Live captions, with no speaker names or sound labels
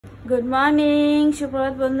Good morning,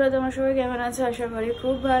 সুপ্রভাত বন্ধুরা। তোমার সবাই কেমন আছো? আশা করি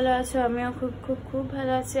খুব ভালো আছো। আমিও খুব খুব খুব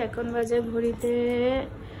ভালো আছি। এখন বাজে ঘড়িতে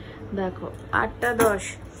দেখো 8:10।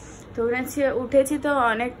 তো উঠেছি তো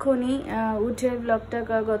অনেকক্ষণই। উঠে ব্লগটা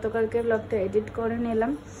গতকালকে ব্লগটা এডিট করে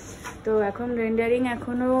নিলাম। তো এখন রেন্ডারিং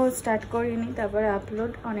এখনও স্টার্ট করিনি, তারপরে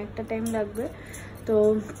আপলোড অনেকটা টাইম লাগবে। তো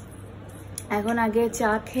এখন আগে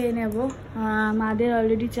চা খেয়ে নেব। মাদের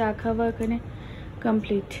অলরেডি চা খাওয়া এখানে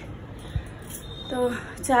কমপ্লিট। তো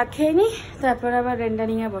চা খেয়ে নিই, তারপর আবার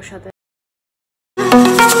রেন্ডারিংয়ে বসাতে।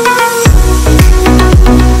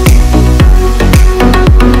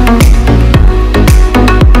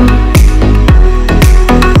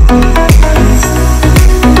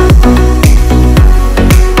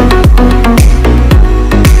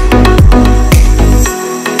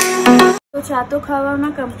 চা তো খাওয়া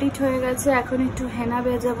আমার কমপ্লিট হয়ে গেছে। এখন একটু হেনা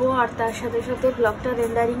ভেজাবো, আর তার সাথে সাথে ব্লগটা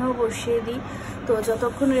রেন্ডারিংও বসিয়ে দিই। তো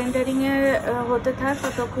যতক্ষণ রেন্ডারিংয়ে হতে থাক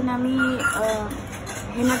ততক্ষণ আমি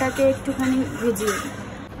হেনাটাকে একটুখানি ভিজিয়ে দিই।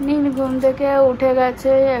 নীল ঘুম থেকে উঠে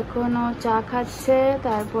গেছে, এখনও চা খাচ্ছে,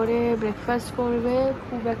 তারপরে ব্রেকফাস্ট করবে।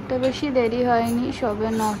 খুব একটা বেশি দেরি হয়নি, সবে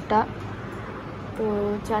 9টা। তো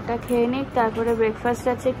চাটা খেয়ে নিক, তারপরে ব্রেকফাস্ট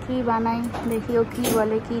আছে। কি বানাই দেখি, ও কি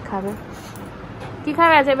বলে, কি খাবে। কি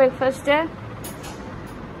খাবে আছে ব্রেকফাস্টে?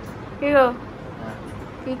 কি গো,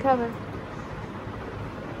 কি খাবে?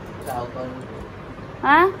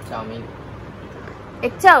 হ্যাঁ, চাউমিন।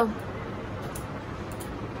 এক চাও,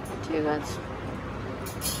 ঠিক আছে।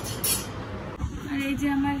 আর এই যে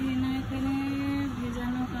আমার হেনা এখানে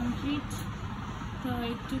ভেজানো কমপ্লিট। তো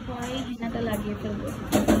একটু পরেই হেনাটা লাগিয়ে ফেলবো।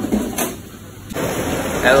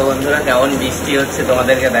 দেখো বন্ধুরা, কেমন বৃষ্টি হচ্ছে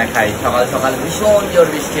তোমাদেরকে দেখাই। সকাল সকাল ভীষণ জোর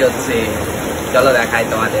বৃষ্টি হচ্ছে। চলো দেখাই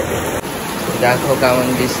তোমাদের। দেখো কেমন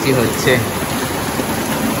বৃষ্টি হচ্ছে।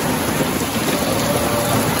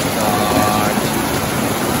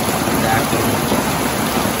 দেখো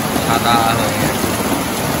সাদা হয়ে গেছে।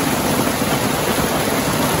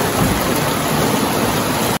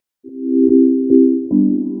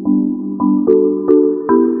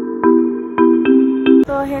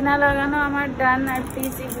 তো হেনা লাগানো আমার ডান। আর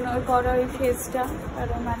প্লিজ ইগনোর করো এই ফেসটা,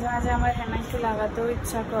 কারণ মাঝে মাঝে আমার হেনা একটু লাগাতেও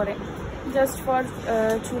ইচ্ছা করে, জাস্ট ফর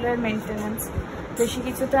চুলের মেনটেনেন্স। বেশি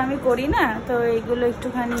কিছু তো আমি করি না, তো এইগুলো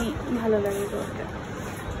একটুখানি ভালো লাগে করতে।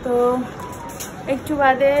 তো একটু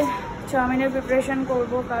বাদে চাউমিনের প্রিপারেশন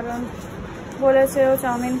করব, কারণ বলেছে ও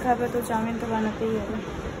চাউমিন খাবে, তো চাউমিন তো বানাতেই হবে।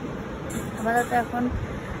 আপাতত এখন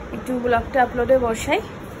একটু ব্লগটা আপলোডে বসাই,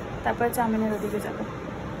 তারপর চাউমিনের ওদিকে যাবো।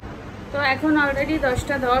 তো এখন অলরেডি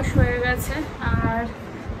 10:10 হয়ে গেছে, আর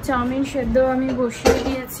চাউমিন সেদ্ধ আমি বসিয়ে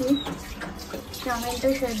দিয়েছি। চাউমিনটা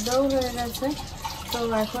সেদ্ধও হয়ে গেছে, তো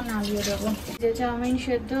এখন নামিয়ে দেবো। যে চাউমিন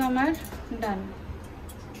সেদ্ধ আমার ডান।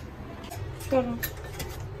 চলো,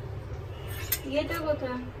 এটা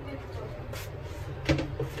কোথায়?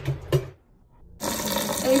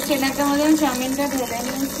 এই ছেলেটার মধ্যে আমি চাউমিনটা ঢেলে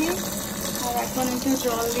নিয়েছি, আর এখন একটু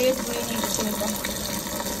জল দিয়ে ধুয়ে নিচ্ছি এটা।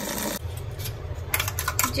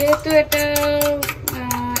 যেহেতু এটা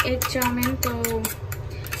এগ চাউমিন, তো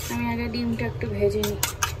আমি আগে ডিমটা একটু ভেজে নিই।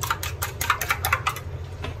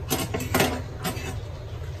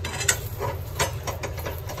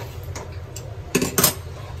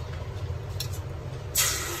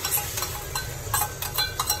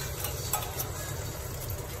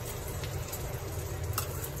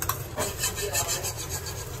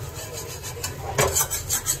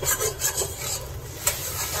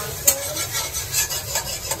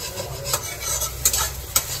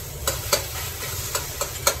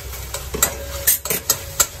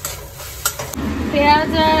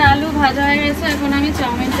 পেঁয়াজ আর আলু ভাজা হয়ে গেছে, এখন আমি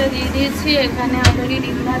চাউমিনটা দিয়ে দিয়েছি। এখানে অলরেডি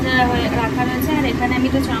ডিম ভাজা রাখা রয়েছে, আর এখানে আমি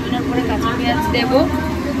তো চাউমিনের উপরে কাঁচা পেঁয়াজ দেবো,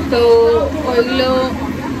 তো ওইগুলো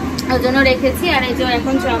ওর জন্য রেখেছি। আর এই যে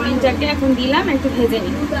এখন চাউমিনটাকে এখন দিলাম, একটু ভেজে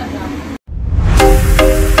নিই।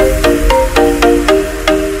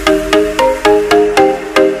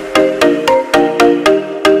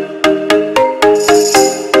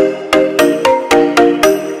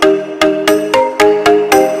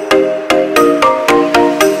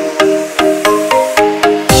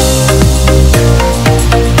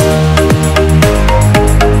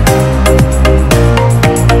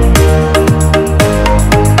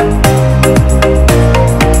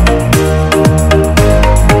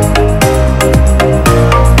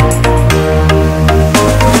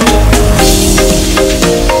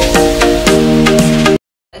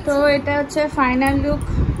 এটা হচ্ছে ফাইনাল লুক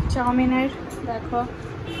চাউমিনের। দেখো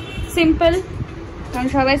সিম্পল, কারণ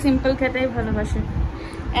সবাই সিম্পল খেতেই ভালোবাসে।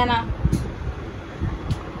 এনা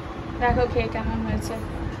দেখো খেয়ে কেমন হয়েছে।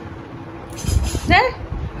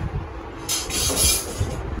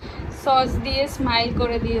 সস দিয়ে স্মাইল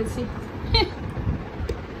করে দিয়েছি।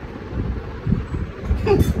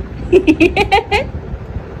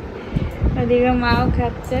 ওদিকে মাও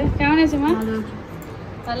খাচ্ছে। কেমন আছে মা?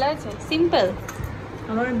 ভালো আছে। সিম্পল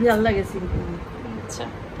আমার ভালো লাগে সিম্পল। আচ্ছা,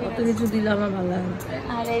 কত কিছু দিলে আমার ভালো লাগে।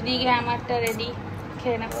 আর এদিকে আমারটা রেডি,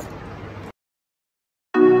 খেয়ে নেবো।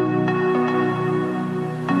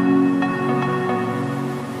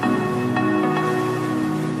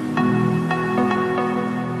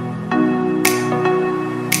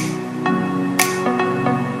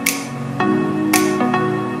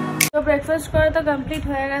 ব্রেকফাস্ট করা তো কমপ্লিট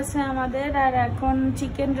হয়ে গেছে আমাদের, আর এখন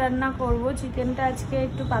চিকেন রান্না করব। চিকেনটা আজকে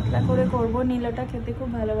একটু পাতলা করে করব। নীলটা খেতে খুব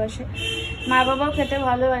ভালোবাসে, মা বাবাও খেতে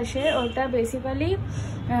ভালোবাসে। ওটা বেসিক্যালি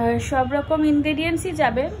সব রকম ইনগ্রেডিয়েন্টসই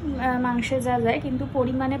যাবে মাংসে যা যায়, কিন্তু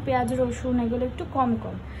পরিমাণে পেঁয়াজ রসুন এগুলো একটু কম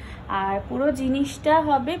কম। আর পুরো জিনিসটা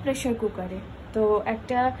হবে প্রেশার কুকারে, তো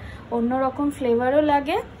একটা অন্যরকম ফ্লেভারও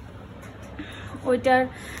লাগে। ওইটার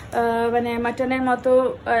মানে মাটনের মতো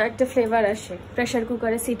একটা ফ্লেভার আসে প্রেশার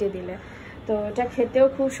কুকারে সিটে দিলে, তো ওটা খেতেও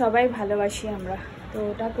খুব সবাই ভালোবাসি আমরা। তো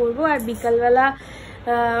ওটা করবো। আর বিকালবেলা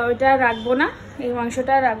ওইটা রাখবো না, এই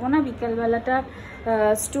মাংসটা রাখবো না, বিকালবেলাটা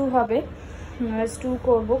স্টু হবে। স্টু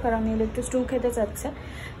করবো কারণ নীল একটু স্টু খেতে চাচ্ছে,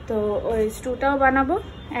 তো ওই স্টুটাও বানাবো।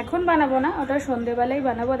 এখন বানাবো না, ওটা সন্ধেবেলায়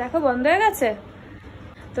বানাবো। দেখো বন্ধ হয়ে গেছে।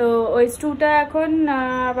 তো ওই স্টুটা এখন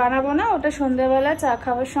বানাবো না, ওটা সন্ধ্যেবেলা চা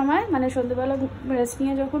খাওয়ার সময়, মানে সন্ধ্যেবেলা রেস্ট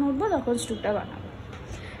নিয়ে যখন উঠবো তখন স্টুটা বানাবো।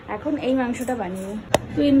 এখন এই মাংসটা বানিয়ে।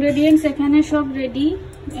 তো ইনগ্রেডিয়েন্টস এখানে সব রেডি।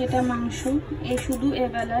 এটা মাংস, এই শুধু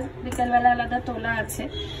এবেলার, বিকালবেলা আলাদা তোলা আছে।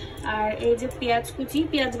 আর এই যে পেঁয়াজ কুচি,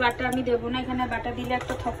 পেঁয়াজ বাটা আমি দেবো না, এখানে বাটা দিলে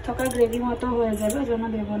একটা থকথকা গ্রেভি মতো হয়ে যাবে, ওই জন্য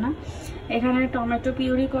দেবো না। এখানে টমেটো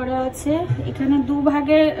পিউরি করা আছে। এখানে 2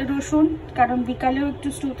 ভাগে রসুন, কারণ বিকালেও একটু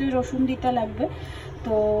স্টুতে রসুন দিতে লাগবে,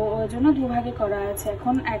 তো ওই জন্য 2 ভাগে করা আছে।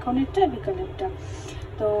 এখন একটা বিকালেরটা।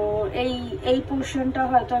 তো এই পোর্শনটা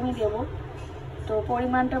হয়তো আমি দেবো, তো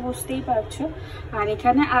পরিমাণটা বুঝতেই পারছো। আর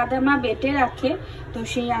এখানে আদা মা বেটে রাখে, তো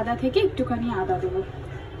সেই আদা থেকে একটুখানি আদা দেবো।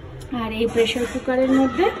 আর এই প্রেশার কুকারের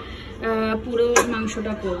মধ্যে পুরো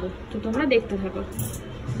মাংসটা করবো, তো তোমরা দেখতে থাকো।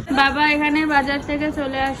 বাবা এখানে বাজার থেকে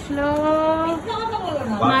চলে আসলো,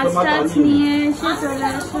 মাছ টাছ নিয়ে এসে চলে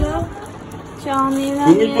আসলো। চাউমিন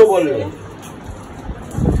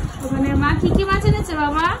ওখানে মা কি কি মাছ এনেছে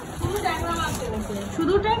বাবা?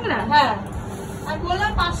 শুধু ট্যাংরা? হ্যাঁ, আর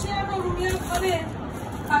বললাম পাশে রুমিয়া খাবে,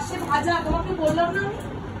 পাশে ভাজা, তোমাকে বললাম না।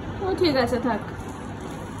 ও ঠিক আছে থাক।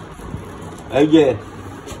 এই যে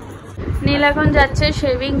নীল এখন যাচ্ছে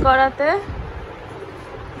শেভিং করাতে,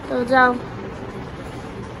 তো যাও।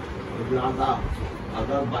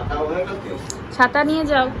 ছাতা নিয়ে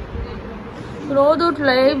যাও, রোদ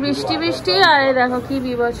উঠলো, এই বৃষ্টি বৃষ্টি, আর দেখো কি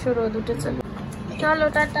বিভৎস রোদ উঠেছে। চলো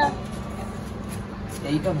টাটা।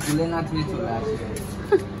 এইটা ভুলে না তুই চলে আসবে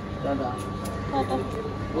দাদা।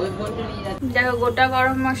 দেখো গোটা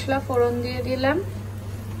গরম মশলা ফোড়ন দিয়ে দিলাম।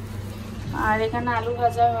 আর এখানে আলু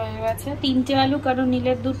ভাজা হয়ে গেছে, 3টে আলু, কারণ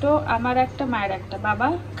নীলের 2টো, আমার একটা, মায়ের একটা, বাবা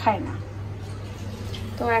খায় না।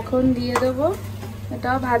 তো এখন দিয়ে দেবো,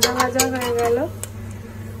 এটাও ভাজা ভাজা হয়ে গেল।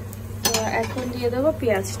 তো এখন দিয়ে দেবো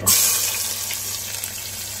পেঁয়াজটা,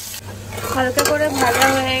 হালকা করে ভাজা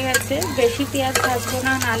হয়ে গেছে, বেশি পেঁয়াজ ভাজবো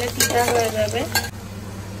না, নাহলে তিতা হয়ে যাবে।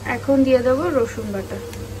 এখন দিয়ে দেবো রসুন বাটা,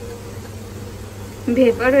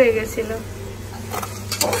 ভেপার হয়ে গেছিল।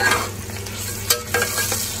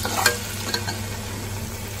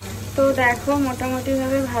 তো দেখো মোটামুটি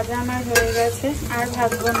ভাবে ভাজা আমার হয়ে গেছে, আর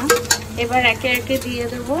ভাজবো না। এবার একে একে দিয়ে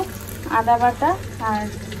দেবো আদা বাটা আর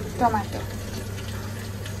টমেটো,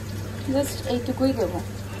 জাস্ট এইটুকুই দেবো।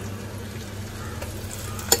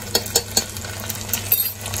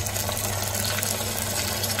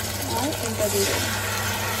 আর এটা দিয়ে দেবো,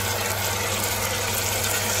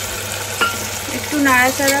 একটু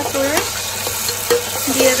নাড়াচাড়া করে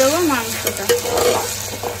দিয়ে দেবো মাংসটা।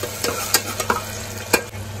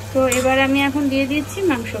 তো এবার আমি এখন দিয়ে দিচ্ছি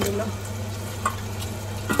মাংসগুলো।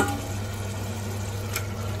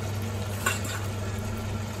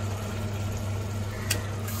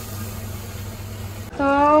 তো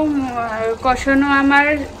কষানো আমার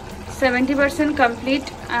 70% কমপ্লিট,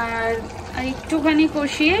 আর একটুখানি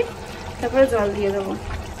কষিয়ে তারপরে জল দিয়ে দেবো।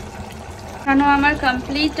 কষানো আমার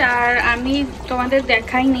কমপ্লিট, আর আমি তোমাদের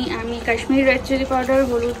দেখাইনি, আমি কাশ্মীরি রেড চিলি পাউডার,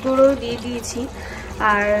 হলুদ গুঁড়ো দিয়ে দিয়েছি,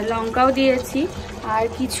 আর লঙ্কাও দিয়েছি, আর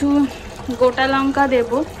কিছু গোটা লঙ্কা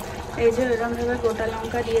দেবো। এই যে এরকমভাবে গোটা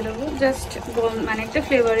লঙ্কা দিয়ে দেবো, জাস্ট মানে একটা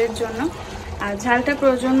ফ্লেভারের জন্য, আর ঝালটা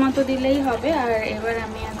প্রয়োজন মতো দিলেই হবে। আর এবার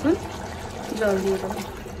আমি এখন জল দিয়ে দেবো,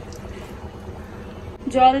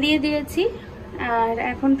 জল দিয়ে দিয়েছি। আর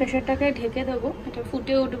এখন প্রেশারটাকে ঢেকে দেবো, এটা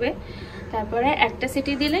ফুটে উঠবে, তারপরে একটা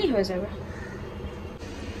সিটি দিলেই হয়ে যাবে।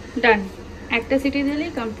 ডান, একটা সিটি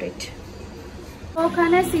দিলেই কমপ্লিট।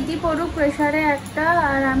 ওখানে সিটি পড়ুক প্রেসারে একটা,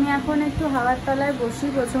 আর আমি এখন একটু হাওয়ার তলায় বসি।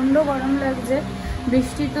 প্রচণ্ড গরম লাগছে,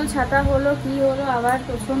 বৃষ্টি তো ছাতা হলো কি হলো, আবার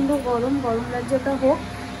প্রচণ্ড গরম লাগছে। ওটা হোক,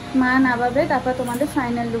 মা নামাবে, তারপর তোমাদের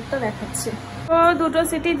ফাইনাল লুকটা দেখাচ্ছে। তো দুটো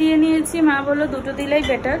সিটি দিয়ে নিয়েছি, মা বললো দুটো দিলেই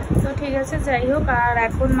বেটার, তো ঠিক আছে যাই হোক। আর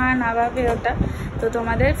এখন মা নামাবে ওটা, তো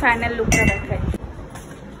তোমাদের ফাইনাল লুকটা দেখাই।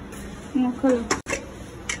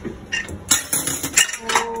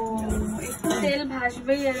 একটু তেল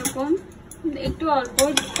ভাসবেই এরকম, একটু অল্প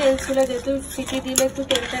তেল ছিল যেহেতু সিটি দিলে একটু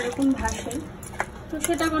তেলটা এরকম ভাসে, তো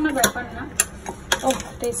সেটা কোনো ব্যাপার না। ও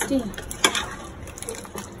টেস্টি,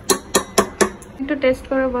 একটু টেস্ট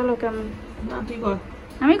করে বলো কেমন।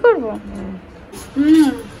 আমি করবো।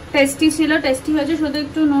 টেস্টি ছিল, টেস্টি হয়েছে, শুধু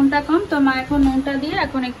একটু নুনটা কম। তো মা এখন নুনটা দিয়ে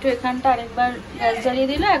এখন একটু এখানটা আরেকবার গ্যাস জ্বালিয়ে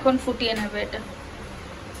দিলে এখন ফুটিয়ে নেবে এটা।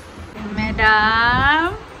 ম্যাডাম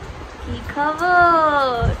কি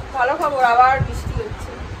খবর? ভালো খবর, আবার বৃষ্টি হচ্ছে।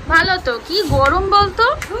 ভালো তো, কি গরম বলতো,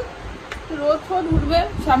 রোদ ফোদ উঠবে,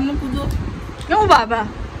 সামনে পুজো। ও বাবা,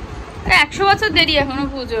 100 বছর দেরি এখনো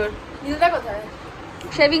পুজোর। দিদিটা কোথায়?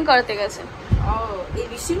 শেভিং করতে গেছে। ও, এই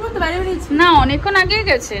বৃষ্টির মধ্যে বাইরে বেরিয়েছি? না, অনেকক্ষণ আগে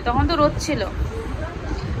গেছে, তখন তো রোদ ছিল।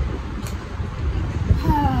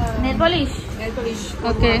 নেল পলিশ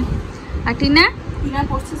ওকে। আর টিনা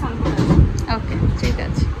করছে সানকোনা। ওকে ঠিক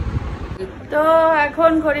আছে। তো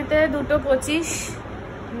এখন ঘড়িতে 2:25,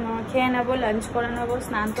 খেয়ে নেবো, লাঞ্চ করে নেবো।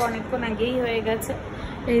 স্নান তো অনেকক্ষণ আগেই হয়ে গেছে।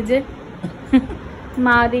 এই যে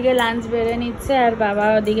মা ওদিকে লাঞ্চ বেড়ে নিচ্ছে আর বাবা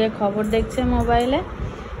ওদিকে খবর দেখছে মোবাইলে।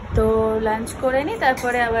 তো লাঞ্চ করে নি,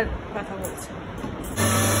 তারপরে আবার কথা বলছে।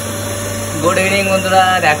 গুড ইভিনিং বন্ধুরা,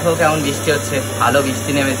 দেখো কেমন বৃষ্টি হচ্ছে, ভালো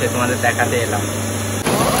বৃষ্টি নেমেছে, তোমাদের দেখাতে এলাম।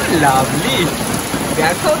 লাভলি,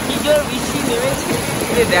 দেখো কি জোর বৃষ্টি নেমেছে,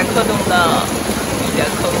 দেখো তোমরা,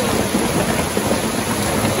 দেখো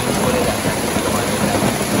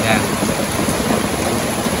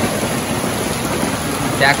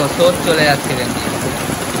দেখো স্রোত চলে যাচ্ছে কিন্তু।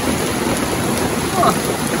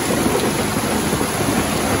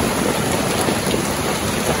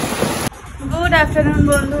 গুড আফটারনুন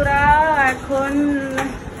বন্ধুরা, এখন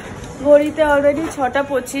ঘড়িতে অলরেডি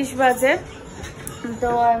 6:25 বাজে। তো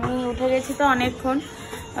আমি উঠে গেছি তো অনেকক্ষণ।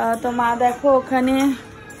 তো মা দেখো ওখানে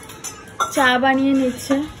চা বানিয়ে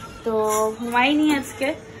নিচ্ছে। তো ঘুমাইনি আজকে,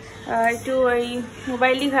 একটু ওই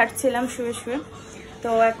মোবাইলই ঘাঁটছিলাম শুয়ে শুয়ে। তো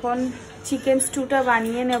এখন চিকেন স্টুটা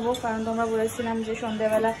বানিয়ে নেব, কারণ তোমরা বলেছিলাম যে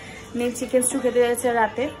সন্ধ্যেবেলা নীল চিকেন স্টু খেতে যাচ্ছে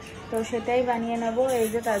রাতে, তো সেটাই বানিয়ে নেব। এই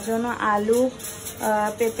যে তার জন্য আলু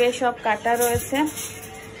পেঁপে সব কাটা রয়েছে।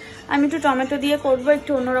 আমি একটু টমেটো দিয়ে করব,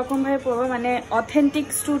 একটু অন্যরকমভাবে করবো, মানে অথেন্টিক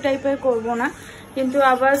স্টু টাইপের করব না, কিন্তু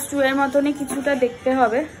আবার স্টুয়ের মতনই কিছুটা দেখতে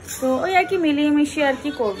হবে। তো ওই আর কি মিলিয়ে মিশিয়ে আর কি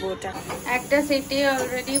করবো ওটা। একটা সিটি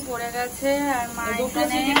অলরেডি পড়ে গেছে, আর মা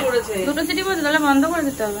এখানে দুটো সিটি পড়েছে, তাহলে বন্ধ করে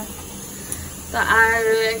দিতে হবে। তো আর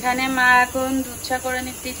এখানে মা এখন দুধ চা করে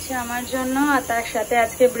নিতে দিচ্ছে আমার জন্য, আর তার সাথে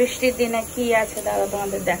আজকে বৃষ্টির দিনে কি আছে দাঁড়া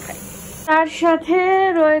তোমাদের দেখাই। তার সাথে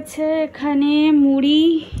রয়েছে এখানে মুড়ি,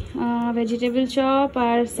 ভেজিটেবল চপ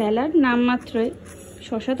আর স্যালাড নামমাত্রই,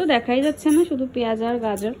 শসা তো দেখাই যাচ্ছে না, শুধু পেঁয়াজ আর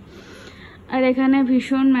গাজর। আর এখানে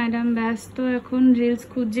ভীষণ ম্যাডাম ব্যস্ত, এখন রিলস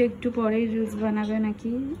খুঁজছে, একটু পরেই রিলস বানাবে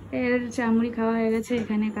নাকি। এর চামড়ি খাওয়া হয়ে গেছে,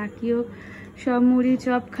 এখানে কাকিও সব মুড়ি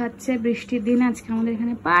চপ খাচ্ছে। বৃষ্টির দিন আজকে আমাদের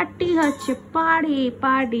এখানে পার্টি হচ্ছে,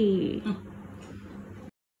 পার্টি।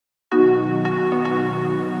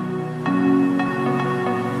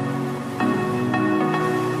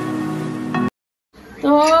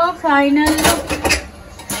 তো ফাইনাল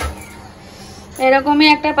এরকমই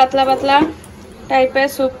একটা পাতলা পাতলা টাইপের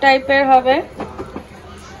স্যুপ টাইপের হবে।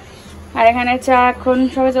 আর এখানে চা এখন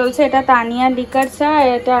সবে চলছে, এটা তানিয়া লিকার চা,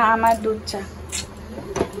 এটা আমার দুধ চা।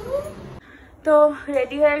 তো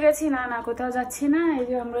রেডি হয়ে গেছি, না কোথাও যাচ্ছি না। এই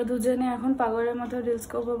যে আমরা দুজনে এখন পাগলের মতো রিলস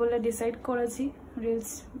করবো বলে ডিসাইড করেছি। রিলস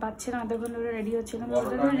পাচ্ছি না, তখন ধরে রেডি হচ্ছিলাম,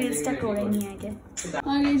 রিলসটা করে নিয়ে আগে।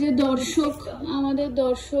 আর এই যে দর্শক, আমাদের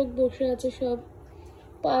দর্শক বসে আছে সব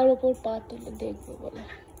পায়ের ওপর পা তুলে দেখবো বলে।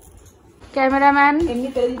 ক্যামেরাম্যান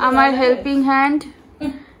আমার হেল্পিং হ্যান্ড,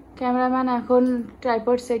 ক্যামেরাম্যান এখন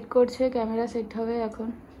ট্রাইপড সেট করছে, ক্যামেরা সেট হবে এখন।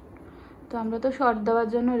 তো আমরা তো শর্ট দেওয়ার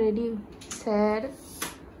জন্য রেডি স্যার।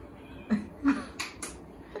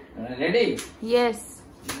 রেডি? ইয়েস।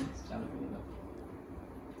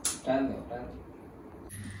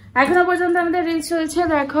 এখনো পর্যন্ত আমাদের রিলস চলছে,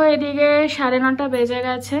 দেখো এদিকে 9:30 বেজে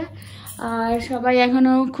গেছে। আর সবাই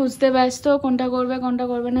এখনো খুঁজতে ব্যস্ত, কোনটা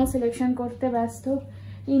করবে না সিলেকশন করতে ব্যস্ত।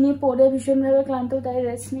 ইনি পড়ে ভীষণভাবে ক্লান্ত, তাই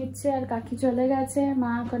রেস্ট নিচ্ছে। আর কাকি চলে গেছে,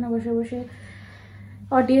 মা ওখানে বসে বসে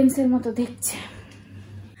অডিয়েন্সের মতো দেখছে।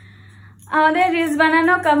 আমাদের রিলস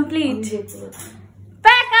বানানো কমপ্লিট।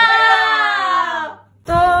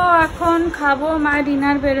 তো এখন খাবো, মা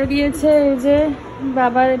ডিনার বেড়ে দিয়েছে। এই যে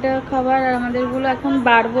বাবার এটা খাবার আর আমাদেরগুলো এখন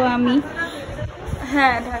বাড়বো আমি।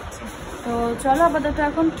 হ্যাঁ ঢাকছি। তো চলো আপাতত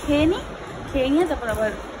এখন খেয়ে নিই, খেয়ে নিয়ে তারপর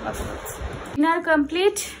আবার কথা বলছি। ডিনার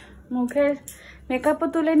কমপ্লিট, মুখের মেকআপও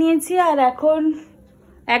তুলে নিয়েছি আর এখন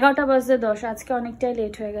 11:10 আজকে অনেকটাই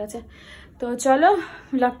লেট হয়ে গেছে। তো চলো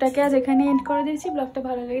ব্লগটাকে আজ এখানে এন্ড করে দিয়েছি। ব্লগটা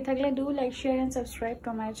ভালো লেগে থাকলে do like share and subscribe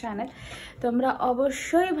to my channel. তোমরা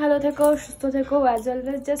অবশ্যই ভালো থেকো, সুস্থ থেকো, অ্যাজ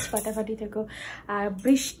অলওয়েজ জাস্ট ফাটাফাটি থেকো। আর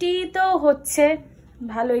বৃষ্টি তো হচ্ছে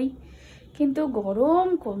ভালোই, কিন্তু গরম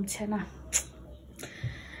কমছে না,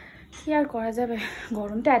 কি আর করা যাবে।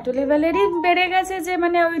 গরমটা এত লেভেলেরই বেড়ে গেছে যে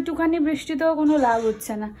মানে ওইটুখানি বৃষ্টিতেও কোনো লাভ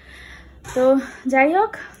হচ্ছে না। তো যাই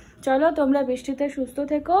হোক, চলো তোমরা বৃষ্টিতে সুস্থ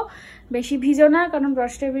থেকো, বেশি ভিজো না, কারণ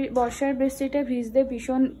বর্ষার বৃষ্টিতে ভিজতে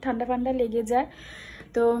ভীষণ ঠান্ডা ঠান্ডা লেগে যায়।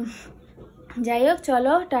 তো যাই হোক,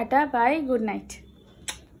 চলো টাটা, বাই, গুড নাইট।